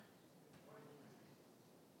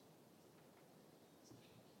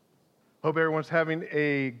Hope everyone's having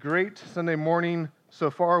a great Sunday morning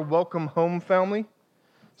so far. Welcome home, family.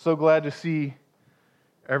 So glad to see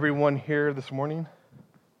everyone here this morning.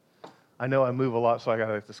 I know I move a lot, so I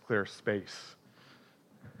got this clear space.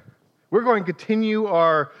 We're going to continue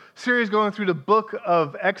our series going through the book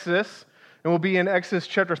of Exodus, and we'll be in Exodus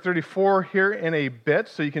chapter 34 here in a bit,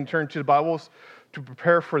 so you can turn to the Bibles to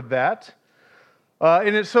prepare for that.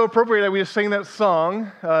 And it's so appropriate that we just sang that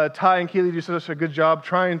song. Ty and Keely do such a good job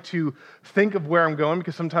trying to think of where I'm going,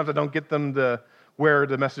 because sometimes I don't get them to where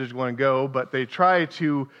the message is going to go, but they try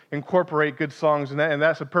to incorporate good songs in that, and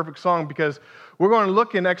that's a perfect song because we're going to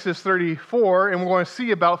look in Exodus 34, and we're going to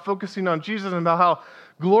see about focusing on Jesus and about how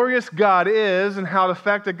glorious God is and how the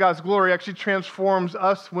fact that God's glory actually transforms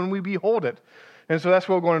us when we behold it. And so that's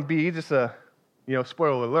what we're going to be, just a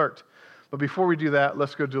spoiler alert. But before we do that,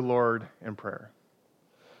 let's go to the Lord in prayer.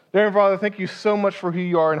 Dear Father, thank you so much for who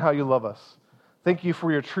you are and how you love us. Thank you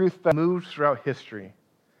for your truth that moves throughout history.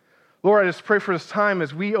 Lord, I just pray for this time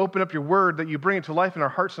as we open up your word, that you bring it to life in our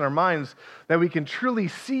hearts and our minds, that we can truly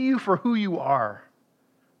see you for who you are,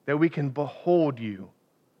 that we can behold you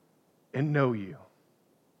and know you.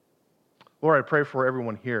 Lord, I pray for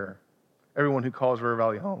everyone here, everyone who calls River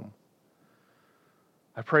Valley home.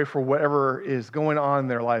 I pray for whatever is going on in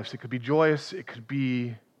their lives. It could be joyous, it could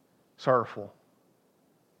be sorrowful.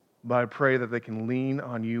 But I pray that they can lean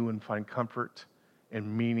on you and find comfort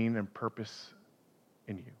and meaning and purpose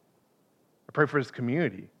in you. I pray for this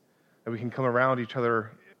community, that we can come around each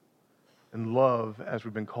other and love as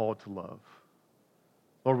we've been called to love.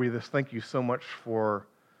 Lord, we just thank you so much for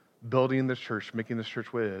building this church, making this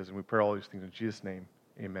church what it is, and we pray all these things in Jesus' name.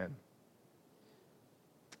 Amen.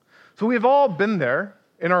 So we've all been there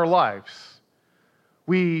in our lives.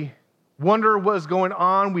 We wonder what's going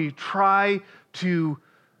on. We try to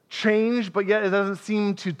change, but yet it doesn't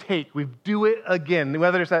seem to take. We do it again.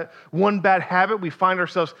 Whether it's that one bad habit we find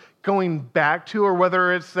ourselves going back to, or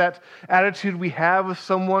whether it's that attitude we have with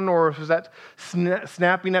someone, or if it's that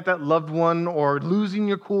snapping at that loved one, or losing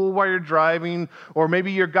your cool while you're driving, or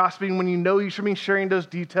maybe you're gossiping when you know you should be sharing those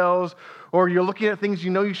details, or you're looking at things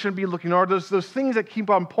you know you shouldn't be looking at, or those things that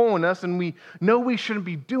keep on pulling us, and we know we shouldn't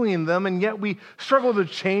be doing them, and yet we struggle to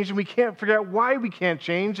change, and we can't figure out why we can't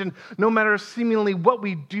change, and no matter seemingly what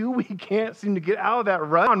we do, we can't seem to get out of that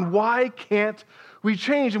rut. And why can't we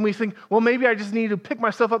change? And we think, well, maybe I just need to pick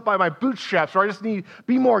myself up by my bootstraps, or I just need to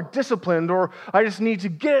be more disciplined, or I just need to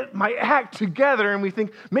get my act together. And we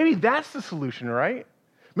think, maybe that's the solution, right?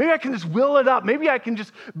 Maybe I can just will it up. Maybe I can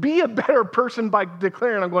just be a better person by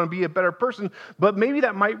declaring I'm going to be a better person. But maybe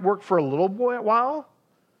that might work for a little while.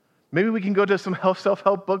 Maybe we can go to some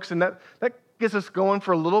self-help books, and that gets us going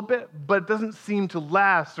for a little bit, but it doesn't seem to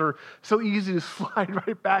last, or so easy to slide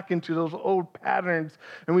right back into those old patterns.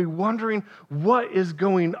 And we're wondering what is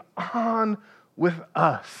going on with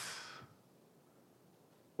us.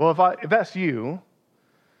 Well, if that's you,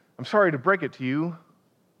 I'm sorry to break it to you,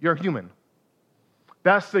 you're human.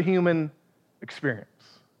 That's the human experience.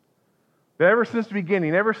 That ever since the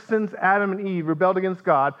beginning, ever since Adam and Eve rebelled against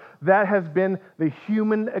God, that has been the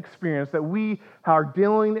human experience that we are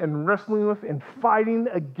dealing and wrestling with and fighting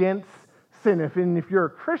against sin. If you're a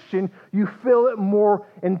Christian, you feel it more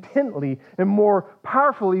intently and more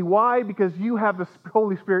powerfully. Why? Because you have the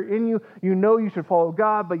Holy Spirit in you. You know you should follow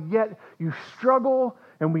God, but yet you struggle,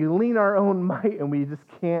 and we lean our own might, and we just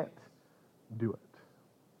can't do it.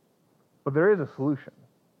 But there is a solution.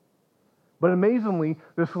 But amazingly,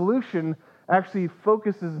 the solution actually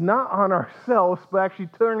focuses not on ourselves, but actually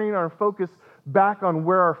turning our focus back on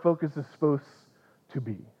where our focus is supposed to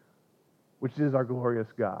be, which is our glorious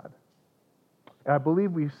God. And I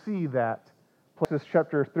believe we see that in Exodus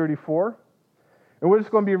chapter 34. And we're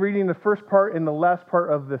just going to be reading the first part and the last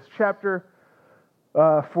part of this chapter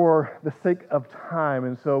for the sake of time.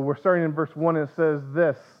 And so we're starting in verse 1, and it says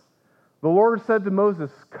this: "The Lord said to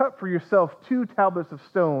Moses, 'Cut for yourself 2 tablets of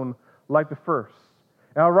stone like the first.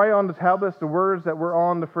 And I'll write on the tablets the words that were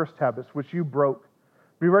on the first tablets, which you broke.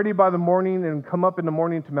 Be ready by the morning and come up in the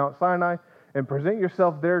morning to Mount Sinai and present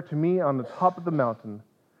yourself there to me on the top of the mountain.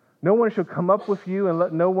 No one shall come up with you, and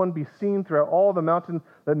let no one be seen throughout all the mountain.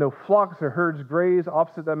 Let no flocks or herds graze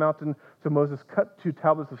opposite that mountain.' So Moses cut 2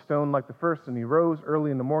 tablets of stone like the first, and he rose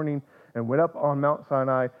early in the morning and went up on Mount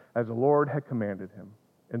Sinai as the Lord had commanded him,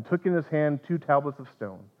 and took in his hand 2 tablets of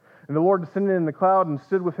stone. And the Lord descended in the cloud and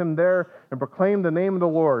stood with him there and proclaimed the name of the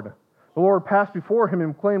Lord. The Lord passed before him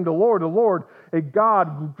and proclaimed, 'The Lord, a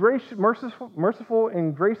God gracious, merciful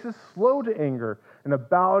and gracious, slow to anger, and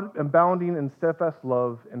abounding in steadfast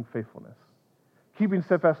love and faithfulness, keeping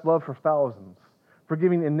steadfast love for thousands,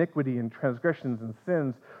 forgiving iniquity and transgressions and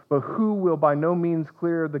sins, but who will by no means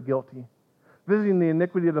clear the guilty, visiting the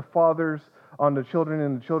iniquity of the fathers on the children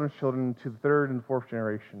and the children's children to the third and fourth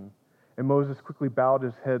generation. And Moses quickly bowed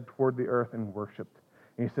his head toward the earth and worshipped.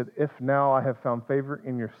 And he said, If now I have found favor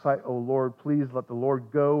in your sight, O Lord, please let the Lord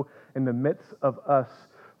go in the midst of us,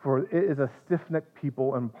 for it is a stiff-necked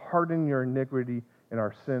people, and pardon your iniquity in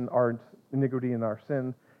our sin,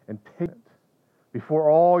 and take it.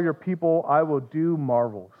 Before all your people I will do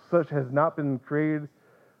marvels, such has not been created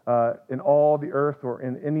in all the earth or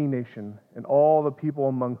in any nation, and all the people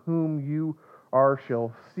among whom you are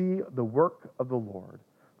shall see the work of the Lord,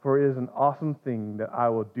 for it is an awesome thing that I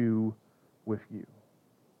will do with you.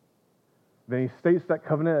 Then he states that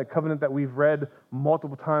covenant, a covenant that we've read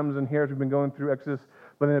multiple times in here as we've been going through Exodus,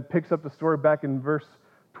 but then it picks up the story back in verse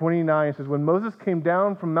 29. It says, When Moses came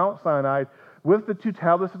down from Mount Sinai with the 2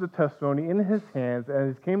 tablets of the testimony in his hands, and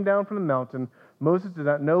as he came down from the mountain, Moses did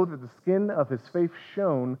not know that the skin of his face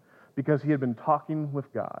shone, because he had been talking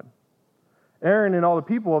with God. Aaron and all the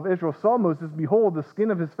people of Israel saw Moses. Behold, the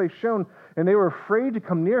skin of his face shone, and they were afraid to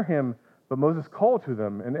come near him. But Moses called to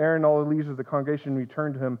them, and Aaron and all the leaders of the congregation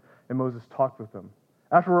returned to him, and Moses talked with them.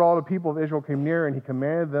 Afterward, all the people of Israel came near, and he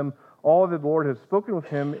commanded them all that the Lord had spoken with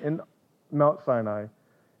him in Mount Sinai.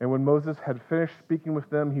 And when Moses had finished speaking with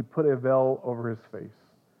them, he put a veil over his face.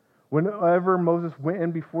 Whenever Moses went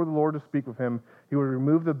in before the Lord to speak with him, he would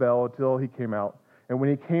remove the veil until he came out. And when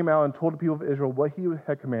he came out and told the people of Israel what he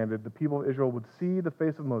had commanded, the people of Israel would see the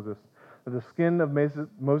face of Moses, that the skin of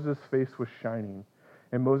Moses' face was shining.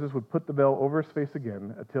 And Moses would put the veil over his face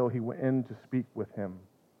again until he went in to speak with him.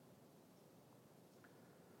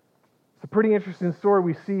 It's a pretty interesting story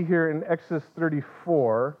we see here in Exodus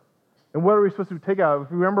 34. And what are we supposed to take out?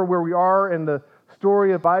 If you remember where we are in the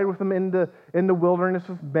story, abide with them in the wilderness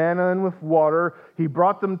with manna and with water. He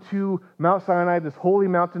brought them to Mount Sinai, this holy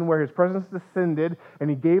mountain where his presence descended, and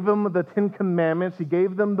he gave them the 10 Commandments. He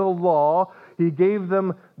gave them the law. He gave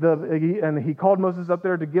them and he called Moses up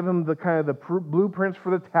there to give him the kind of the blueprints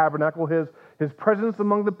for the tabernacle, his presence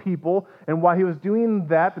among the people. And while he was doing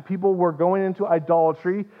that, the people were going into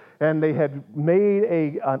idolatry, and they had made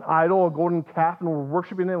an idol, a golden calf, and were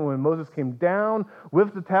worshiping it. And when Moses came down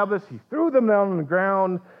with the tablets, he threw them down on the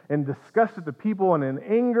ground and disgusted the people, and in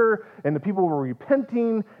anger, and the people were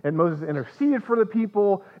repenting, and Moses interceded for the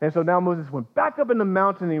people. And so now Moses went back up in the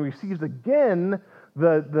mountain, and he receives again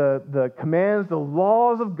the commands, the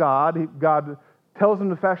laws of God. God tells him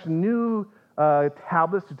to fashion new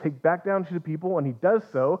tablets to take back down to the people, and he does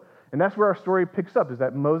so. And that's where our story picks up, is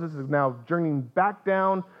that Moses is now journeying back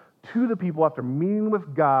down to the people after meeting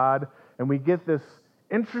with God, and we get this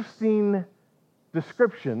interesting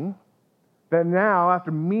description that now,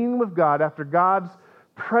 after meeting with God, after God's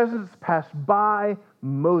presence passed by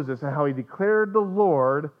Moses and how he declared the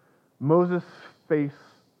Lord, Moses' face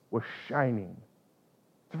was shining.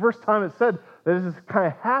 It's the first time it said that this has kind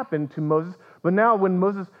of happened to Moses, but now when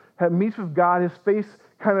Moses meets with God, his face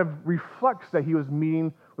kind of reflects that he was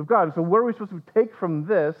meeting with God. And so what are we supposed to take from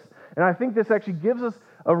this? And I think this actually gives us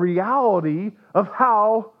a reality of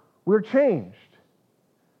how we're changed.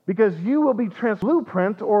 Because you will be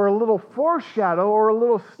blueprint or a little foreshadow or a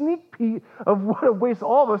little sneak peek of what awaits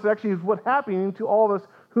all of us, actually is what's happening to all of us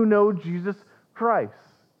who know Jesus Christ.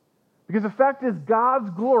 Because the fact is, God's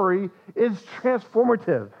glory is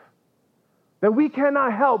transformative. That we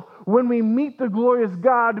cannot help, when we meet the glorious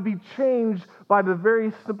God, to be changed by the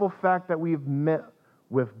very simple fact that we've met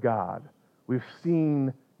with God. We've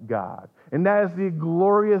seen God. And that is the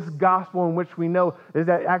glorious gospel in which we know is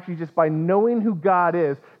that actually just by knowing who God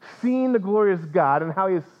is, seeing the glorious God and how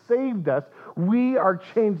he has saved us, we are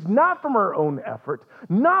changed not from our own effort,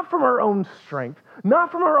 not from our own strength,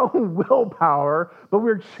 not from our own willpower, but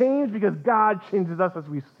we're changed because God changes us as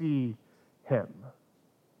we see him.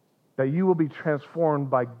 That you will be transformed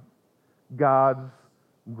by God's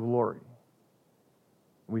glory.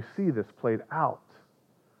 We see this played out.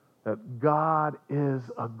 That God is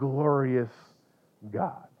a glorious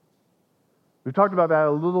God. We talked about that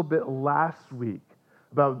a little bit last week,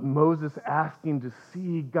 about Moses asking to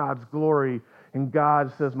see God's glory, and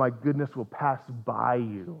God says, my goodness will pass by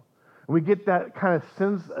you. And we get that kind of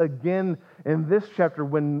sense again in this chapter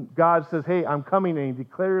when God says, hey, I'm coming, and he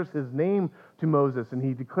declares his name to Moses, and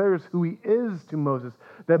he declares who he is to Moses,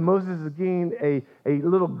 that Moses is getting a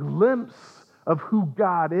little glimpse of who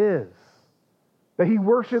God is. That he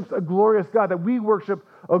worships a glorious God, that we worship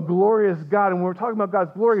a glorious God. And when we're talking about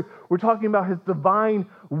God's glory, we're talking about his divine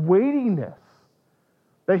weightiness.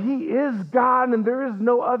 That he is God and there is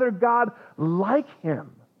no other God like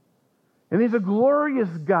him. And he's a glorious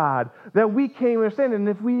God that we can't understand. And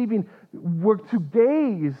if we even were to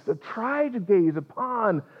gaze, to try to gaze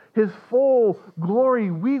upon his full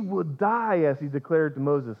glory, we would die, as he declared to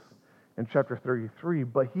Moses in chapter 33.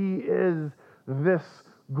 But he is this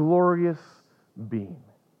glorious being.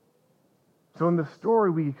 So in the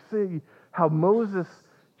story, we see how Moses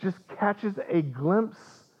just catches a glimpse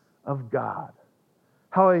of God.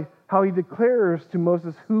 How he declares to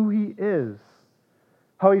Moses who he is.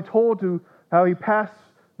 How he passed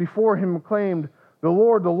before him and claimed, the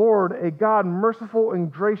Lord, a God merciful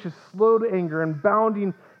and gracious, slow to anger, and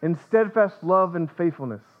abounding in steadfast love and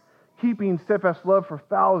faithfulness, keeping steadfast love for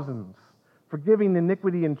thousands, forgiving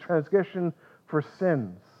iniquity and transgression for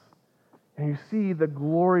sins. And you see the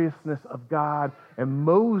gloriousness of God, and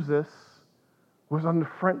Moses was on the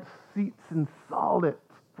front seats and saw it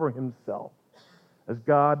for himself. As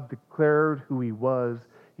God declared who he was,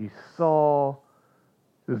 he saw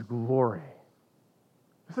his glory.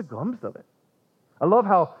 Just a glimpse of it. I love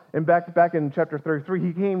how back in chapter 33,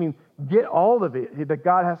 he can't even get all of it. That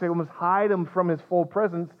God has to almost hide him from his full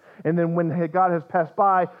presence. And then when God has passed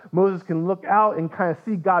by, Moses can look out and kind of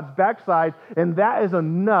see God's backside. And that is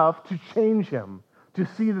enough to change him. To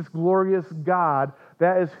see this glorious God,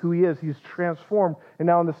 that is who he is. He's transformed. And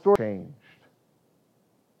now in the story, changed.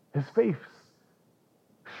 His face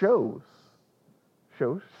shines.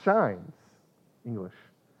 English.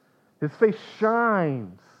 His face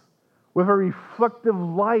shines with a reflective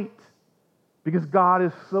light because God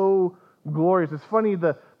is so glorious. It's funny,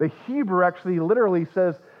 the Hebrew actually literally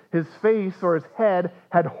says his face or his head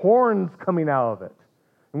had horns coming out of it.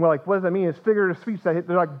 And we're like, what does that mean? It's figurative speech. They're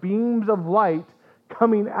like beams of light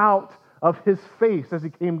coming out of his face as he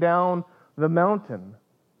came down the mountain.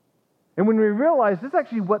 And when we realize this is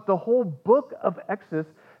actually what the whole book of Exodus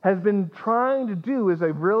has been trying to do, is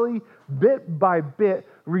a really bit by bit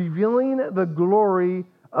revealing the glory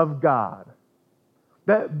of God.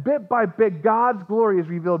 That bit by bit, God's glory is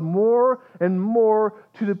revealed more and more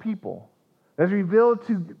to the people. As revealed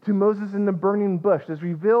to Moses in the burning bush, as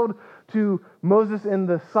revealed to Moses in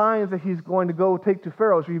the signs that he's going to go take to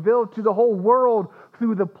Pharaoh, as revealed to the whole world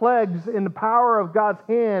through the plagues in the power of God's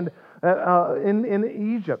hand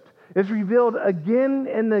in Egypt. It's revealed again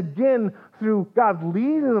and again through God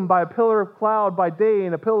leading them by a pillar of cloud by day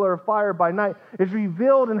and a pillar of fire by night. It's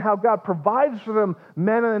revealed in how God provides for them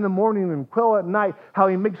manna in the morning and quail at night, how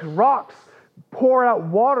he makes rocks pour out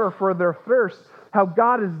water for their thirst, how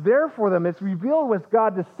God is there for them. It's revealed as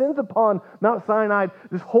God descends upon Mount Sinai,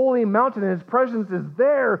 this holy mountain, and his presence is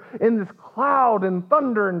there in this cloud and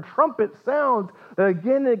thunder and trumpet sounds. That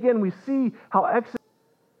again and again we see how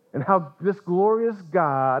and how this glorious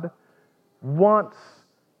God wants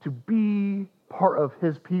to be part of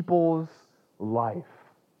his people's life.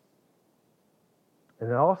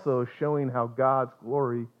 And also showing how God's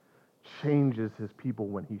glory changes his people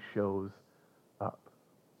when he shows up.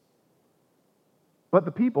 But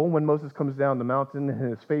the people, when Moses comes down the mountain and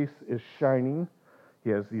his face is shining, he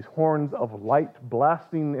has these horns of light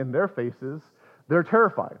blasting in their faces, they're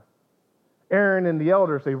terrified. Aaron and the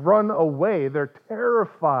elders, they run away. They're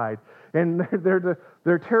terrified. And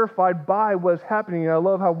they're terrified by what's happening. And I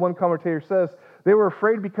love how one commentator says, they were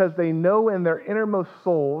afraid because they know in their innermost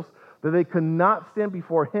souls that they could not stand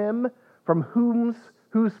before him from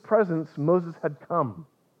whose presence Moses had come.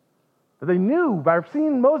 That they knew by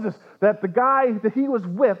seeing Moses that the guy that he was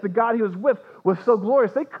with, the God he was with, was so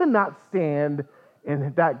glorious. They could not stand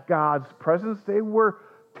in that God's presence. They were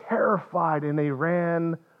terrified and they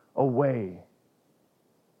ran away.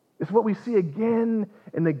 It's what we see again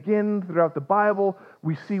and again throughout the Bible.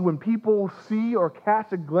 We see when people see or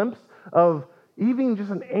catch a glimpse of even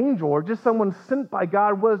just an angel or just someone sent by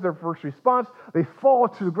God, what is their first response? They fall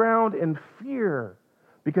to the ground in fear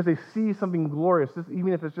because they see something glorious,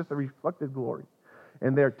 even if it's just a reflected glory.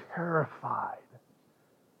 And they're terrified.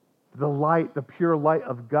 The light, the pure light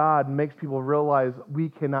of God makes people realize we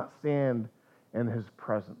cannot stand in his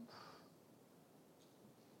presence.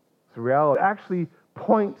 So reality actually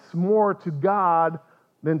points more to God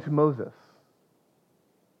than to Moses.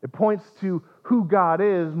 It points to who God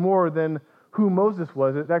is more than who Moses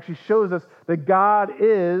was. It actually shows us that God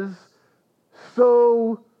is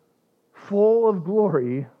so full of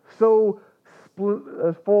glory, so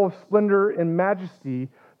full of splendor and majesty,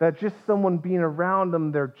 that just someone being around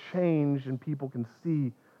them, they're changed, and people can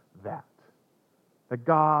see that. That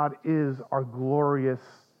God is our glorious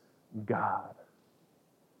God.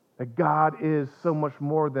 That God is so much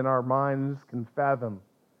more than our minds can fathom.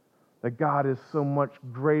 That God is so much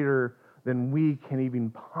greater than we can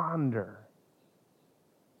even ponder.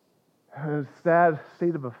 And it's a sad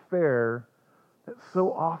state of affair that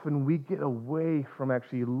so often we get away from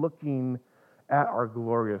actually looking at our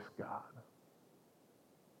glorious God.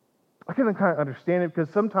 I can kind of understand it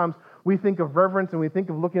because sometimes we think of reverence and we think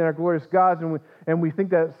of looking at our glorious gods and we think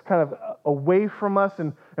that's kind of away from us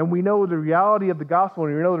and we know the reality of the gospel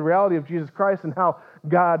and we know the reality of Jesus Christ and how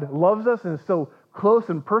God loves us and is so close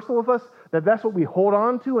and personal with us that's what we hold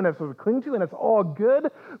on to and that's what we cling to and it's all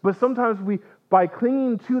good. But sometimes by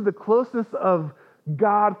clinging to the closeness of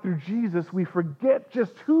God through Jesus, we forget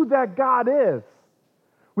just who that God is.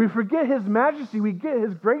 We forget his majesty. We get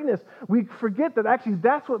his greatness. We forget that actually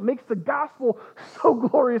that's what makes the gospel so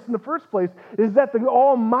glorious in the first place, is that the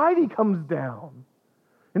Almighty comes down.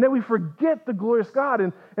 And that we forget the glorious God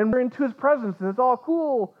and we're into his presence and it's all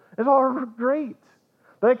cool. It's all great.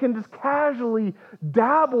 That I can just casually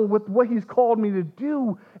dabble with what he's called me to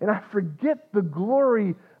do and I forget the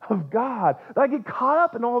glory of God. That I get caught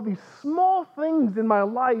up in all these small things in my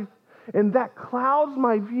life and that clouds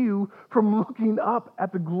my view from looking up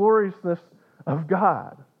at the gloriousness of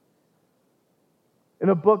God. In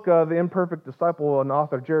a book, The Imperfect Disciple, an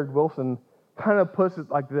author, Jared Wilson, kind of puts it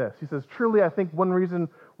like this. He says, truly, I think one reason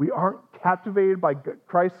we aren't captivated by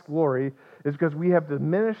Christ's glory is because we have a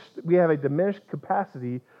diminished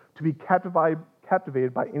capacity to be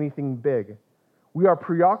captivated by anything big. We are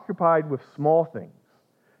preoccupied with small things.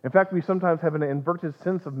 In fact, we sometimes have an inverted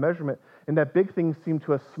sense of measurement in that big things seem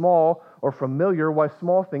to us small or familiar, while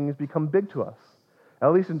small things become big to us,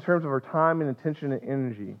 at least in terms of our time and attention and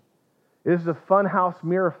energy. It is the funhouse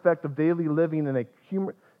mirror effect of daily living in a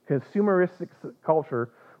consumeristic culture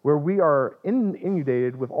where we are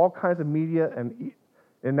inundated with all kinds of media and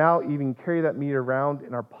now even carry that media around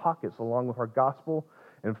in our pockets along with our gospel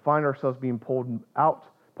and find ourselves being pulling out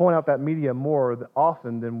that media more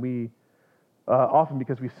often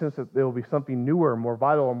because we sense that there will be something newer, more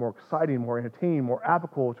vital, or more exciting, more entertaining, more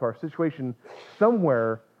applicable to our situation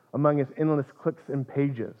somewhere among its endless clicks and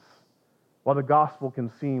pages, while the gospel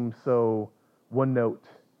can seem so one note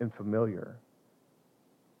and familiar.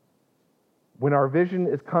 When our vision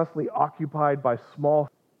is constantly occupied by small,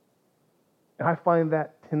 and I find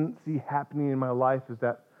that tendency happening in my life is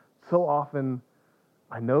that so often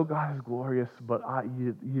I know God is glorious, but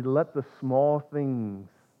you let the small things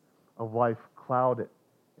of life cloud it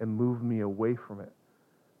and move me away from it.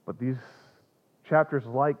 But these chapters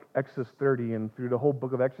like Exodus 30 and through the whole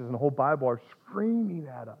book of Exodus and the whole Bible are screaming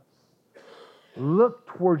at us. Look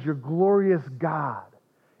towards your glorious God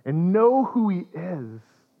and know who he is.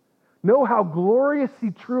 Know how glorious he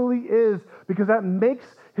truly is, because that makes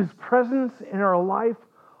his presence in our life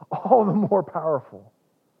all the more powerful,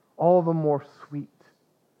 all the more sweet,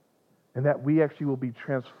 and that we actually will be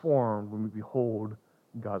transformed when we behold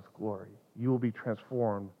God's glory. You will be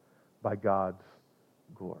transformed by God's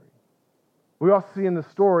glory. We also see in the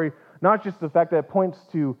story not just the fact that it points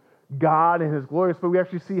to God and his glory, but we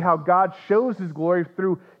actually see how God shows his glory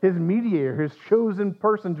through his mediator, his chosen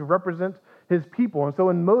person to represent his people. And so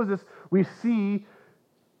in Moses, we see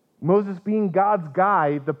Moses being God's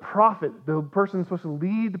guide, the prophet, the person supposed to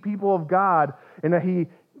lead the people of God, and that he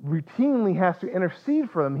routinely has to intercede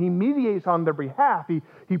for them. He mediates on their behalf.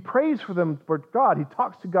 He prays for them for God. He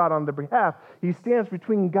talks to God on their behalf. He stands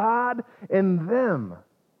between God and them.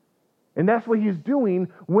 And that's what he's doing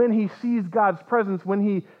when he sees God's presence, when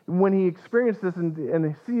he experiences this and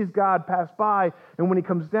he sees God pass by, and when he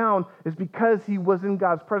comes down, is because he was in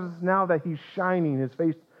God's presence. Now that he's shining, his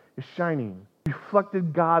face is shining. He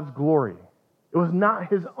reflected God's glory. It was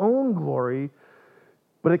not his own glory,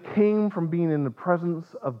 but it came from being in the presence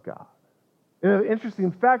of God. And an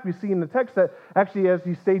interesting fact we see in the text that actually as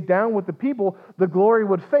he stayed down with the people, the glory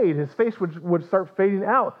would fade. His face would start fading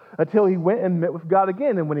out until he went and met with God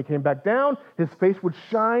again. And when he came back down, his face would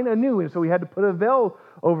shine anew. And so he had to put a veil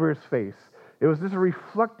over his face. It was this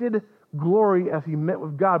reflected glory as he met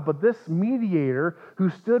with God. But this mediator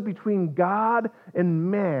who stood between God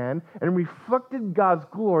and man and reflected God's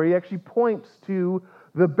glory actually points to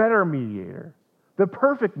the better mediator, the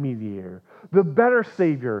perfect mediator, the better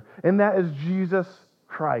Savior, and that is Jesus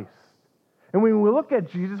Christ. And when we look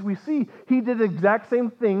at Jesus, we see he did the exact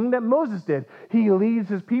same thing that Moses did. He leads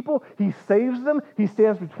his people, he saves them, he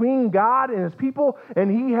stands between God and his people,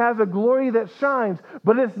 and he has a glory that shines.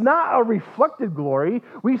 But it's not a reflected glory.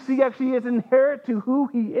 We see actually it's inherent to who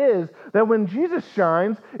he is, that when Jesus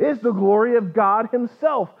shines, is the glory of God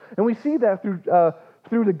himself. And we see that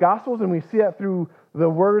through the Gospels, and we see that through the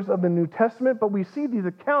words of the New Testament, but we see these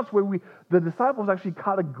accounts where the disciples actually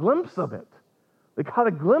caught a glimpse of it. They caught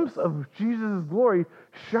a glimpse of Jesus' glory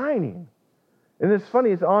shining. And it's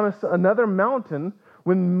funny, it's on another mountain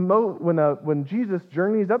when Jesus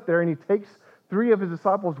journeys up there and he takes 3 of his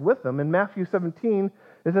disciples with him. In Matthew 17,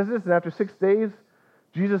 it says this, and after 6 days,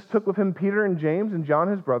 Jesus took with him Peter and James and John,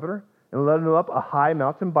 his brother, and led them up a high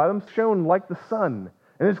mountain. By them shone like the sun,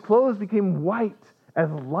 and his clothes became white as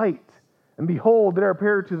light. And behold, there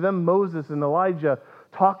appeared to them Moses and Elijah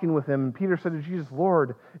talking with him. And Peter said to Jesus,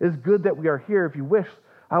 Lord, it is good that we are here. If you wish,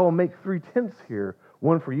 I will make 3 tents here,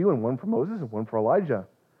 one for you and one for Moses and one for Elijah.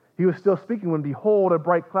 He was still speaking when, behold, a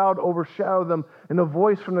bright cloud overshadowed them, and a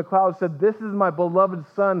voice from the cloud said, This is my beloved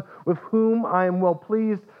Son, with whom I am well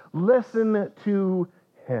pleased. Listen to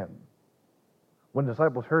him. When the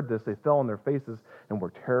disciples heard this, they fell on their faces and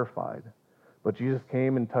were terrified. But Jesus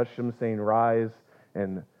came and touched them, saying, Rise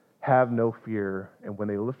and have no fear. And when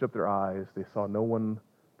they lifted up their eyes, they saw no one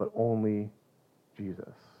but only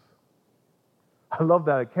Jesus. I love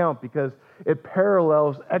that account because it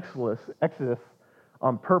parallels Exodus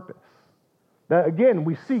on purpose. That again,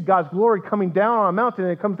 we see God's glory coming down on a mountain,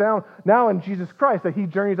 and it comes down now in Jesus Christ, that he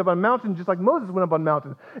journeys up on a mountain just like Moses went up on a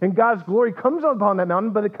mountain. And God's glory comes upon that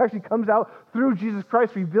mountain, but it actually comes out through Jesus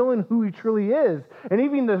Christ, revealing who he truly is. And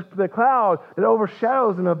even the cloud that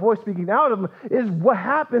overshadows him, a voice speaking out of him, is what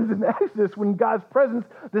happens in Exodus when God's presence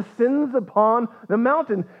descends upon the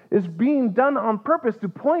mountain. Is being done on purpose to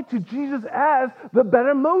point to Jesus as the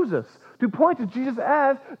better Moses, to point to Jesus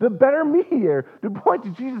as the better mediator, to point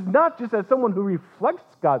to Jesus not just as someone who reflects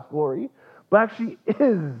God's glory, but actually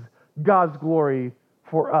is God's glory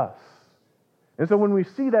for us. And so when we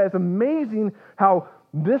see that, it's amazing how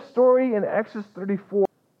this story in Exodus 34,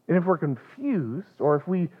 and if we're confused or if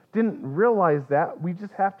we didn't realize that, we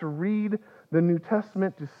just have to read the New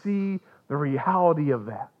Testament to see the reality of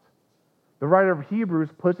that. The writer of Hebrews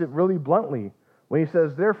puts it really bluntly when he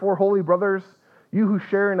says, Therefore, holy brothers, you who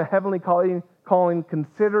share in a heavenly calling,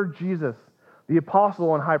 consider Jesus, the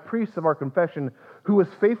apostle and high priest of our confession, who was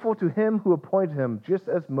faithful to him who appointed him, just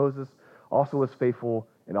as Moses also was faithful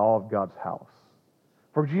in all of God's house.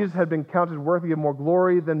 For Jesus had been counted worthy of more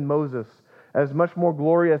glory than Moses, as much more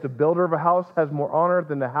glory as the builder of a house has more honor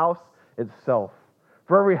than the house itself.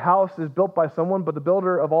 For every house is built by someone, but the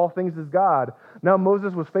builder of all things is God. Now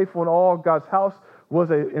Moses was faithful in all of God's house, was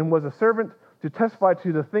a servant to testify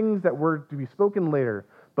to the things that were to be spoken later.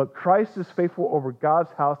 But Christ is faithful over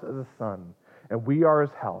God's house as a son, and we are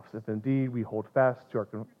his house, if indeed we hold fast our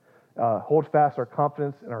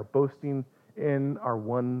confidence and our boasting in our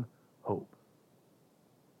one hope.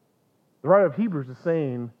 The writer of Hebrews is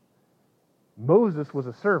saying Moses was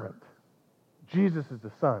a servant. Jesus is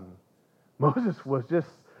the son. Moses was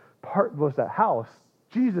that house.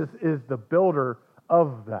 Jesus is the builder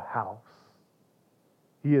of the house.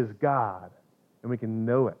 He is God, and we can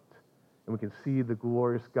know it, and we can see the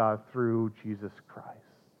glorious God through Jesus Christ.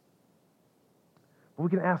 But we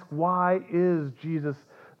can ask, why is Jesus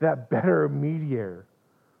that better mediator?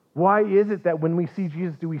 Why is it that when we see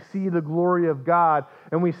Jesus, do we see the glory of God,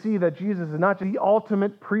 and we see that Jesus is not just the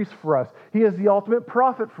ultimate priest for us, he is the ultimate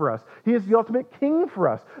prophet for us, he is the ultimate king for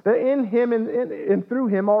us, that in him and through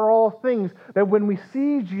him are all things, that when we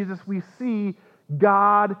see Jesus, we see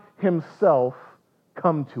God himself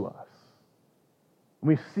come to us.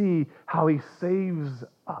 We see how he saves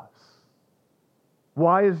us.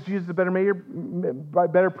 Why is Jesus a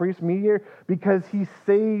better priest, mediator? Because he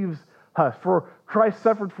saves us. For Christ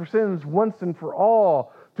suffered for sins once and for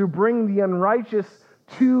all to bring the unrighteous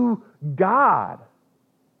to God.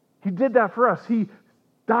 He did that for us. He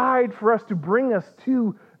died for us to bring us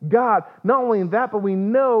to God. Not only that, but we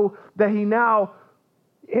know that he now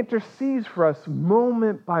intercedes for us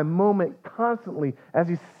moment by moment, constantly, as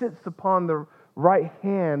he sits upon the right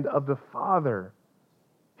hand of the Father.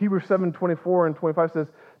 Hebrews 7:24 and 25 says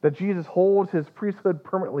that Jesus holds his priesthood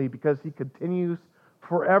permanently because he continues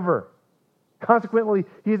forever. Consequently,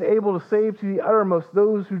 he is able to save to the uttermost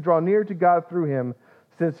those who draw near to God through him,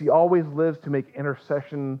 since he always lives to make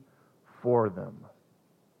intercession for them.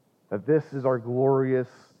 That this is our glorious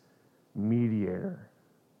mediator.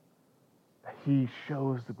 He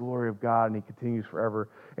shows the glory of God, and he continues forever,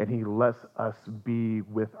 and he lets us be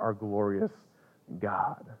with our glorious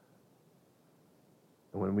God.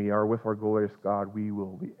 And when we are with our glorious God, we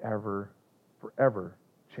will be forever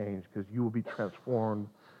changed, because you will be transformed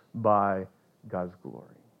by God's glory.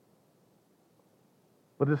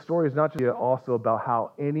 But this story is not just also about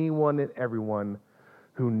how anyone and everyone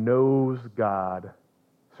who knows God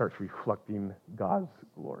starts reflecting God's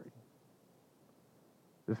glory.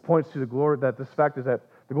 This points to the glory, that this fact is that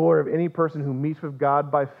the glory of any person who meets with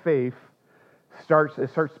God by faith starts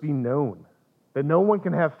to be known. That no one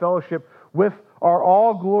can have fellowship with our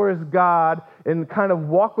all-glorious God and kind of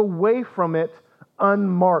walk away from it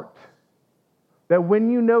unmarked. That when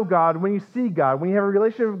you know God, when you see God, when you have a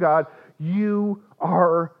relationship with God, you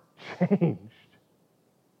are changed.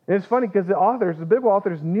 And it's funny because the biblical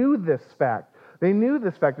authors knew this fact. They knew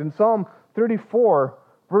this fact. In Psalm 34,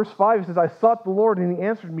 verse 5, it says, I sought the Lord, and he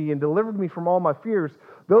answered me and delivered me from all my fears.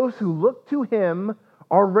 Those who look to him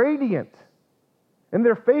are radiant, and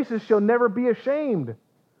their faces shall never be ashamed.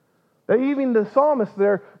 That even the psalmist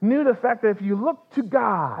there knew the fact that if you look to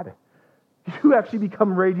God, you actually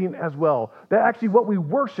become radiant as well. That actually what we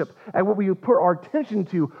worship and what we put our attention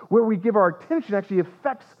to, where we give our attention, actually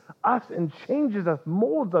affects us and changes us,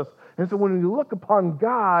 molds us. And so when we look upon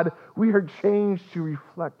God, we are changed to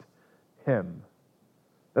reflect him.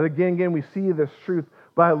 That again, we see this truth,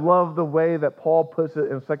 but I love the way that Paul puts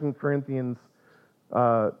it in 2 Corinthians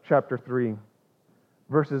chapter 3,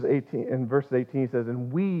 verses 18. In verse 18 he says,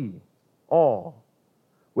 and we all,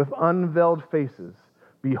 with unveiled faces,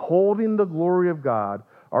 beholding the glory of God,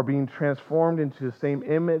 are being transformed into the same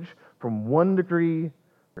image from one degree.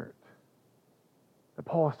 That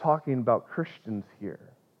Paul is talking about Christians here.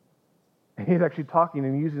 And he's actually talking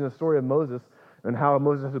and using the story of Moses and how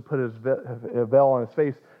Moses has to put his veil on his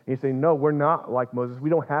face. And he's saying, no, we're not like Moses. We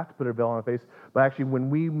don't have to put a veil on our face. But actually, when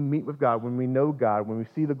we meet with God, when we know God, when we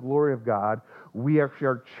see the glory of God, we actually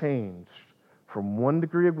are changed from one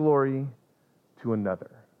degree of glory to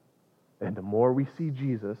another. And the more we see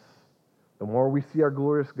Jesus, the more we see our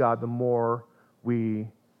glorious God, the more we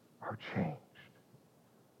are changed.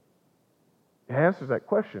 It answers that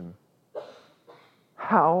question.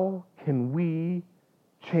 How can we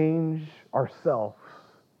change ourselves?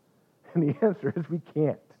 And the answer is we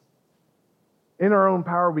can't. In our own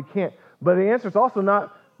power, we can't. But the answer is also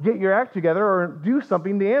not get your act together or do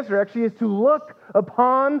something. The answer actually is to look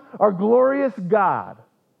upon our glorious God.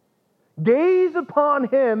 Gaze upon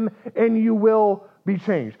him and you will be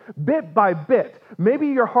changed. Bit by bit. Maybe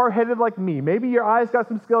you're hard-headed like me. Maybe your eyes got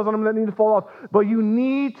some scales on them that need to fall off. But you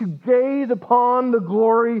need to gaze upon the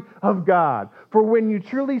glory of God. For when you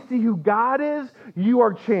truly see who God is, you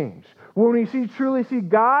are changed. When you truly see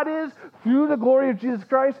God is, through the glory of Jesus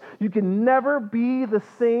Christ, you can never be the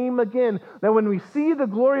same again. Now, when we see the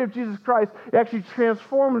glory of Jesus Christ, it actually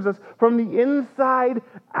transforms us from the inside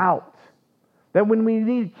out. That when we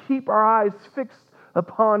need to keep our eyes fixed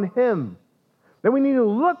upon him, then we need to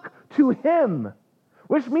look to him,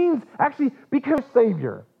 which means actually become a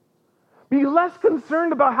Savior. Be less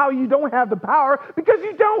concerned about how you don't have the power, because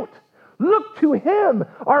you don't. Look to him.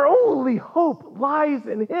 Our only hope lies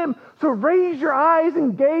in him. So raise your eyes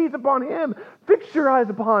and gaze upon him. Fix your eyes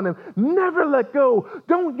upon him. Never let go.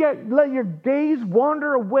 Don't let your gaze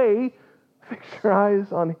wander away. Fix your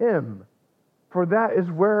eyes on him. For that is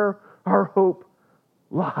where our hope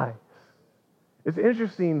lies. It's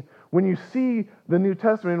interesting when you see the New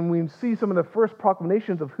Testament and we see some of the first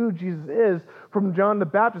proclamations of who Jesus is from John the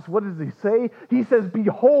Baptist. What does he say? He says,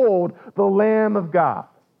 behold the Lamb of God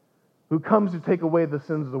who comes to take away the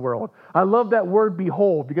sins of the world. I love that word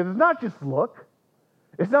behold, because it's not just look.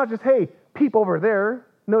 It's not just, hey, peep over there.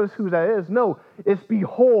 Notice who that is. No, it's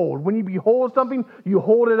behold. When you behold something, you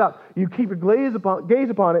hold it up. You keep your gaze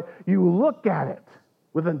upon it. You look at it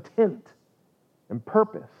with intent and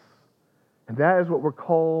purpose. And that is what we're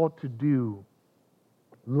called to do.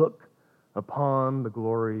 Look upon the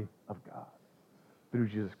glory of God through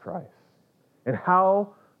Jesus Christ. And how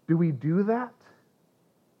do we do that?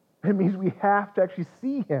 It means we have to actually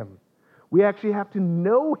see him. We actually have to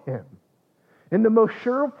know him. And the most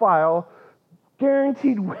surefire,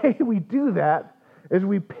 guaranteed way we do that is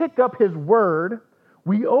we pick up his word,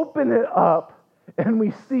 we open it up, and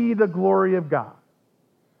we see the glory of God.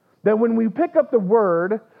 That when we pick up the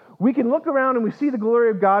word, we can look around and we see the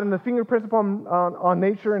glory of God and the fingerprints on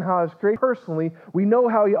nature and how it's created. Personally, we know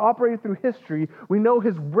how he operated through history. We know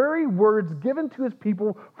his very words given to his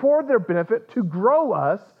people for their benefit to grow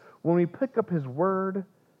us when we pick up his word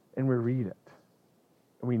and we read it.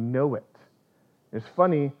 And we know it. It's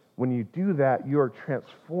funny, when you do that, you are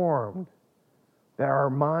transformed. That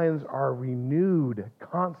our minds are renewed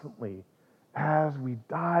constantly as we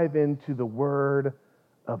dive into the word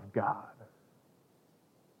of God.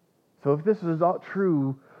 So if this is all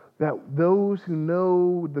true, that those who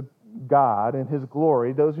know the God and his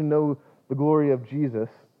glory, those who know the glory of Jesus,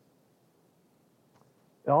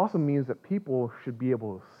 it also means that people should be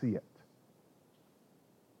able to see it.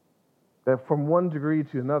 That from one degree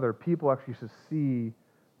to another, people actually should see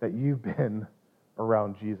that you've been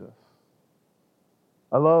around Jesus.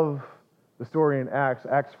 I love the story in Acts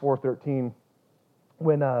 4:13,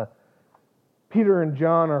 when Peter and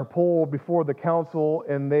John are pulled before the council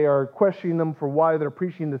and they are questioning them for why they're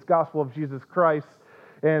preaching this gospel of Jesus Christ.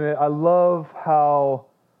 And I love how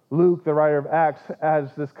Luke, the writer of Acts,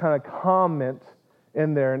 adds this kind of comment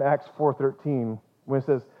in there in Acts 4:13, when it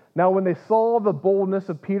says, Now when they saw the boldness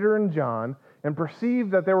of Peter and John and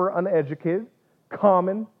perceived that they were uneducated,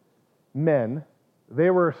 common men, they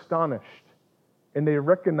were astonished, and they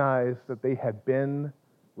recognized that they had been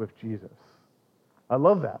with Jesus. I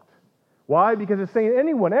love that. Why? Because it's saying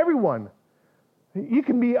anyone, everyone. You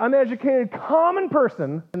can be uneducated, common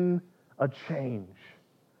person, and a change.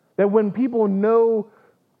 That when people know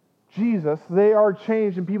Jesus, they are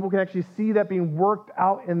changed, and people can actually see that being worked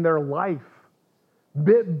out in their life,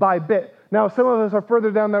 bit by bit. Now, some of us are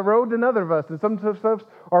further down that road than other of us, and some of us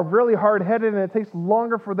are really hard-headed, and it takes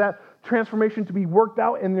longer for that transformation to be worked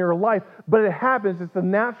out in your life. But it happens. It's the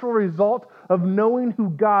natural result of knowing who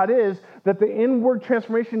God is, that the inward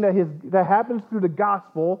transformation that happens through the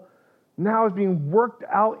gospel now is being worked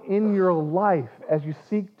out in your life as you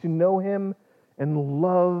seek to know Him and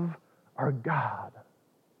love our God.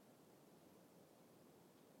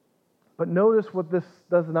 But notice what this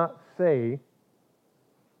does not say.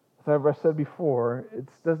 As I've said before, it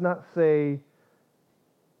does not say,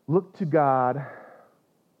 look to God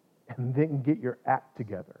and then get your act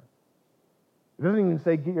together. It doesn't even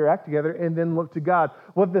say get your act together and then look to God.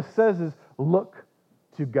 What this says is look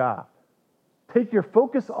to God. Take your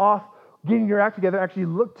focus off getting your act together, actually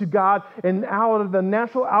look to God, and out of the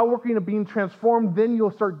natural outworking of being transformed, then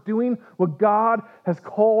you'll start doing what God has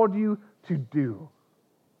called you to do.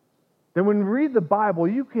 Then when you read the Bible,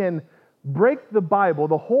 you can break the Bible,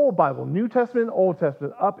 the whole Bible, New Testament and Old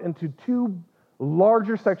Testament, up into two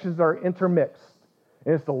larger sections that are intermixed.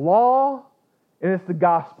 And it's the law and it's the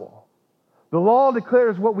gospel. The law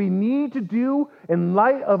declares what we need to do in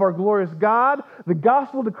light of our glorious God. The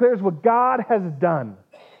gospel declares what God has done.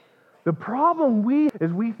 The problem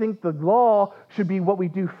is we think the law should be what we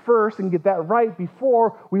do first and get that right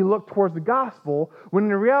before we look towards the gospel, when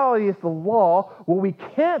in reality it's the law, what we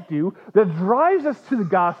can't do, that drives us to the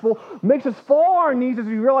gospel, makes us fall on our knees as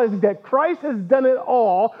we realize that Christ has done it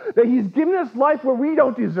all, that He's given us life where we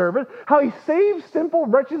don't deserve it, how He saves sinful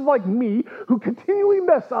wretches like me who continually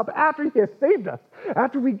mess up after He has saved us,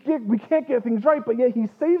 after we can't get things right, but yet He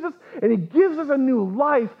saves us and He gives us a new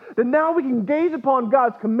life, that now we can gaze upon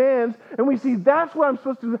God's commands and we see that's what I'm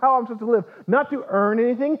supposed to do, how I'm supposed to live. Not to earn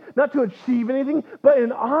anything, not to achieve anything, but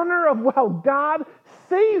in honor of how God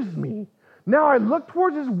saves me. Now I look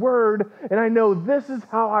towards His Word and I know this is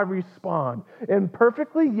how I respond.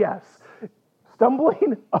 Imperfectly, yes.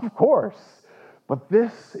 Stumbling, of course. But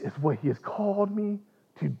this is what He has called me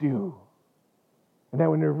to do. And that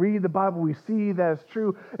when we read the Bible, we see that it's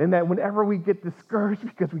true, and that whenever we get discouraged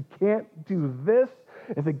because we can't do this,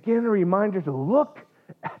 it's again a reminder to look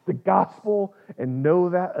at the gospel and know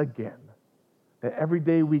that again. That every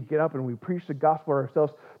day we get up and we preach the gospel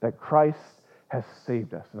ourselves, that Christ has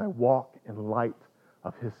saved us. And I walk in light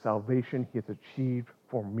of His salvation He has achieved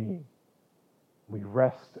for me. We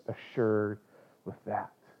rest assured with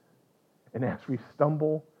that. And as we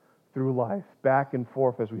stumble through life, back and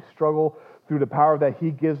forth, as we struggle through the power that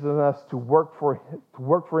He gives us to work for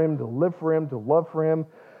Him, to live for Him, to love for Him,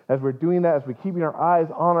 as we're doing that, as we're keeping our eyes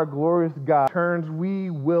on our glorious God, we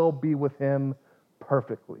will be with Him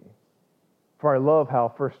perfectly. For I love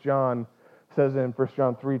how 1 John says in 1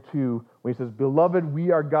 John 3:2, when he says, "Beloved,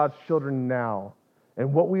 we are God's children now,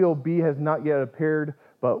 and what we will be has not yet appeared,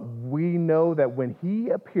 but we know that when He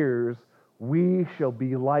appears, we shall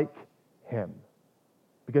be like Him,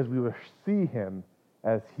 because we will see Him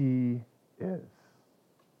as He is."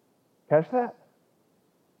 Catch that?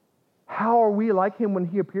 How are we like Him when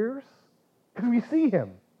He appears? Because we see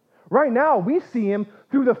Him. Right now, we see Him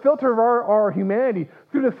through the filter of our humanity,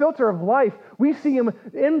 through the filter of life. We see Him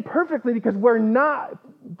imperfectly because we're not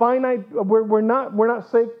finite, we're not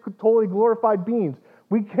totally glorified beings.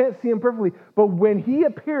 We can't see Him perfectly. But when He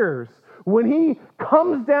appears, when He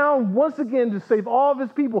comes down once again to save all of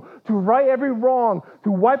His people, to right every wrong,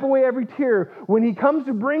 to wipe away every tear, when He comes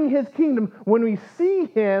to bring His kingdom, when we see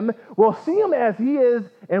Him, we'll see Him as He is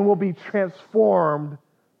and we'll be transformed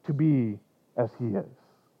to be as He is.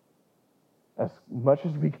 As much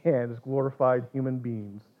as we can, as glorified human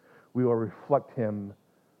beings, we will reflect Him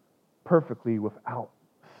perfectly without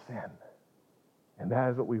sin. And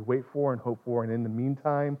that is what we wait for and hope for. And in the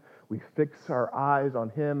meantime, we fix our eyes on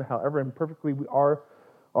Him, however imperfectly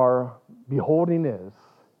our beholding is.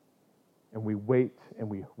 And we wait and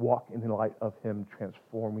we walk in the light of Him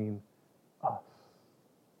transforming us.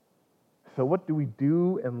 So what do we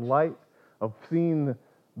do in light of seeing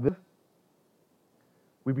this?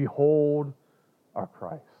 We behold our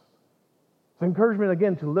Christ. It's encouragement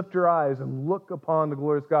again to lift your eyes and look upon the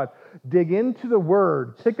glorious God. Dig into the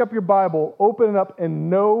Word. Pick up your Bible, open it up, and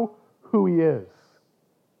know who He is.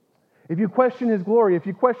 If you question his glory, if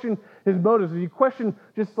you question his motives, if you question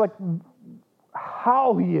just like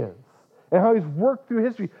how he is and how he's worked through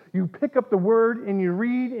history, you pick up the word and you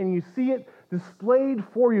read and you see it displayed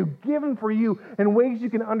for you, given for you in ways you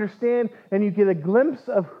can understand, and you get a glimpse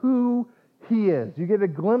of who he is. You get a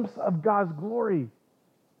glimpse of God's glory.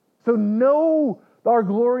 So know our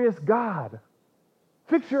glorious God.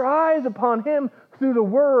 Fix your eyes upon him through the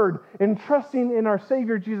word and trusting in our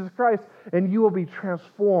Savior Jesus Christ, and you will be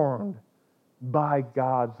transformed by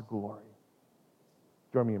God's glory.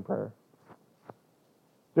 Join me in prayer.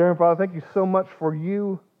 Dear Heavenly Father, thank you so much for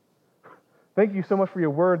you. Thank you so much for your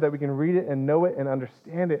word, that we can read it and know it and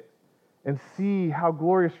understand it and see how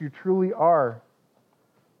glorious you truly are.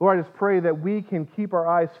 Lord, I just pray that we can keep our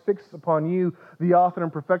eyes fixed upon you, the author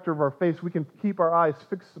and perfecter of our faith. We can keep our eyes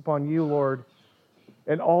fixed upon you, Lord,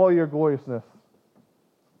 and all your gloriousness.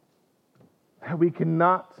 That we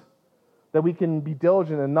can be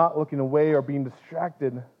diligent and not looking away or being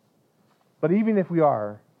distracted. But even if we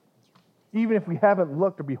are, even if we haven't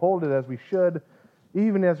looked or beholded as we should,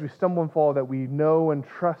 even as we stumble and fall, that we know and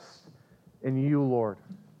trust in you, Lord.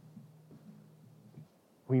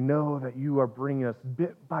 We know that you are bringing us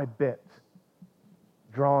bit by bit,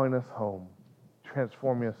 drawing us home,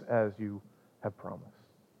 transforming us as you have promised.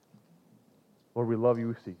 Lord, we love you,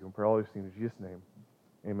 we seek you, and pray all these things in Jesus' name.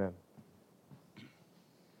 Amen.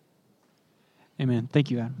 Amen. Thank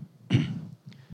you, Adam.